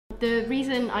The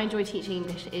reason I enjoy teaching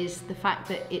English is the fact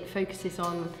that it focuses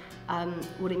on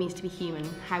what it means to be human,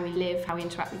 how we live, how we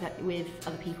interact with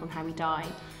other people and how we die.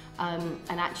 And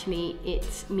actually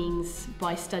it means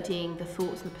by studying the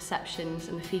thoughts and the perceptions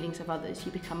and the feelings of others,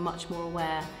 you become much more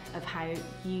aware of how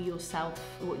you yourself,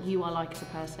 what you are like as a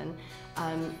person,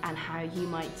 and how you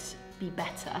might be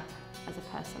better as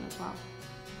a person as well.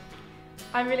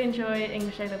 I really enjoy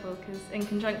English A-Level because in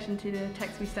conjunction to the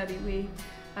text we study, we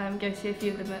go see a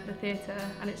few of them at the theatre,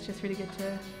 and it's just really good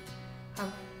to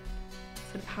have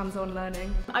sort of hands-on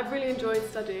learning. I've really enjoyed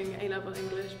studying A-Level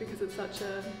English because it's such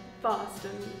a vast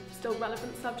and still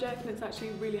relevant subject, and it's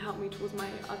actually really helped me towards my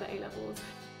other A-Levels.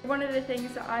 One of the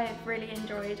things that I've really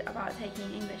enjoyed about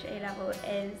taking English A-Level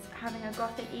is having a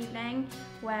Gothic evening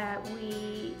where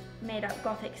we made up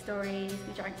Gothic stories,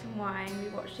 we drank some wine, we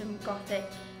watched some Gothic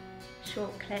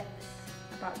short clips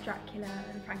about Dracula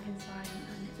and Frankenstein,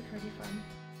 and it was really fun.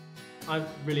 I've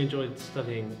really enjoyed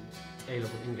studying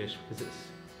A-Level English because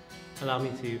it's allowed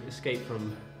me to escape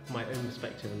from my own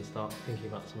perspective and start thinking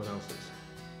about someone else's,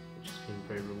 which has been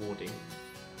very rewarding.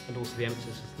 And also the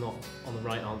emphasis is not on the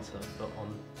right answer, but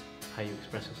on how you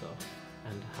express yourself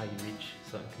and how you reach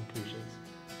certain conclusions.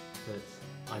 So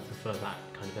I prefer that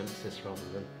kind of emphasis rather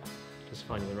than just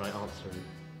finding the right answer and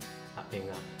that being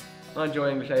that. I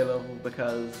enjoy English A-Level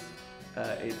because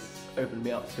it's opened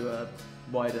me up to a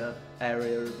wider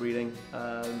area of reading.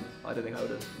 I don't think I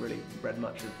would have really read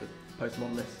much of the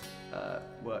postmodernist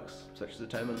works such as the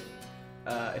Atonement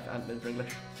if it hadn't been for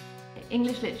English.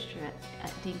 English literature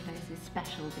at Dean Close is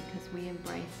special because we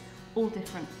embrace all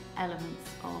different elements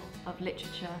of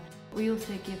literature. We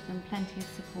also give them plenty of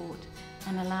support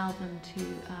and allow them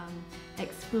to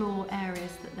explore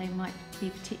areas that they might be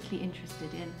particularly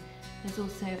interested in. There's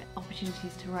also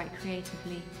opportunities to write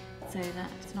creatively so that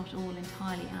it's not all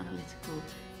entirely analytical.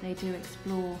 They do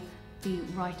explore the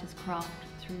writer's craft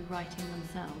through writing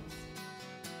themselves.